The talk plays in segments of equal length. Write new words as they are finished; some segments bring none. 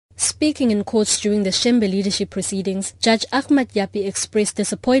Speaking in courts during the Shembe leadership proceedings, Judge Ahmad Yapi expressed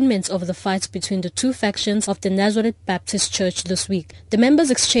disappointment over the fights between the two factions of the Nazareth Baptist Church this week. The members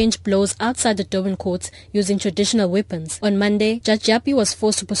exchanged blows outside the Durban courts using traditional weapons. On Monday, Judge Yapi was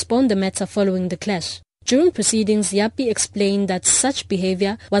forced to postpone the matter following the clash. During proceedings, Yapi explained that such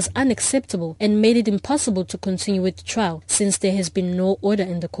behavior was unacceptable and made it impossible to continue with the trial since there has been no order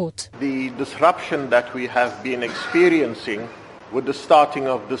in the court. The disruption that we have been experiencing with the starting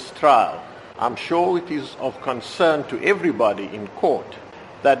of this trial, I'm sure it is of concern to everybody in court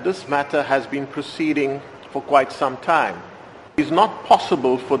that this matter has been proceeding for quite some time. It is not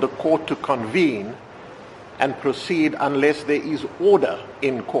possible for the court to convene and proceed unless there is order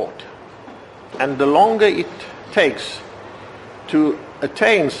in court. And the longer it takes to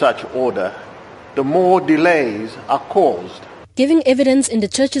attain such order, the more delays are caused. Giving evidence in the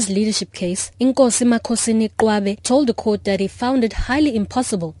church's leadership case, Inkosi Makhosini Qwabe told the court that he found it highly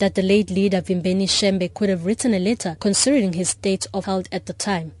impossible that the late leader Vimbeni Shembe could have written a letter considering his state of health at the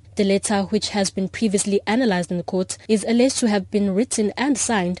time. The letter, which has been previously analyzed in the court, is alleged to have been written and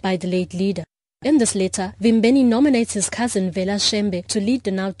signed by the late leader. In this letter, Vimbeni nominates his cousin Vela Shembe to lead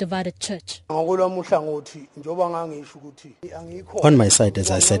the now divided church. On my side, as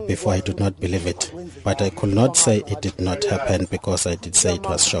I said before, I did not believe it. But I could not say it did not happen because I did say it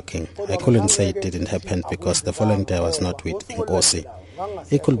was shocking. I couldn't say it didn't happen because the following day I was not with Inkosi.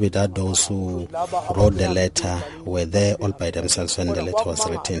 It could be that those who wrote the letter were there all by themselves when the letter was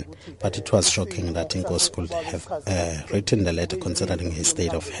written. But it was shocking that Inkosi could have written the letter considering his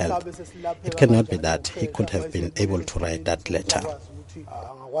state of health. It cannot be that he could have been able to write that letter.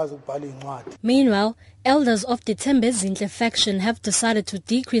 Meanwhile, elders of the Tembezinhle faction have decided to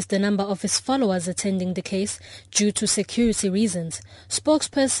decrease the number of his followers attending the case due to security reasons.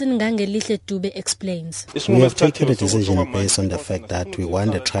 Spokesperson Ngangelihle Dube explains. We have taken a decision based on the fact that we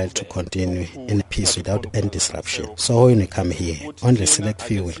want the trial to continue in peace without any disruption. So when we come here, only select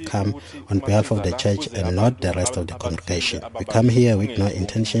few will come on behalf of the church and not the rest of the congregation. We come here with no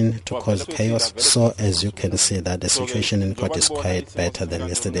intention to cause chaos, so as you can see that the situation in court is quite better than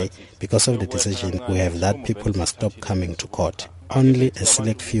yesterday. Because of the decision we have that people must stop coming to court. Only a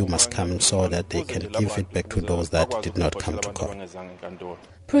select few must come so that they can give feedback to those that did not come to court.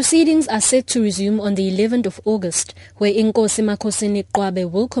 Proceedings are set to resume on the 11th of August, where Inkosi Makhosini Qwabe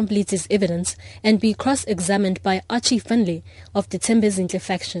will complete his evidence and be cross-examined by Archie Finlay of the Tembezinhle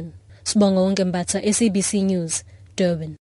faction. Sibonga Ngembata, SABC News, Durban.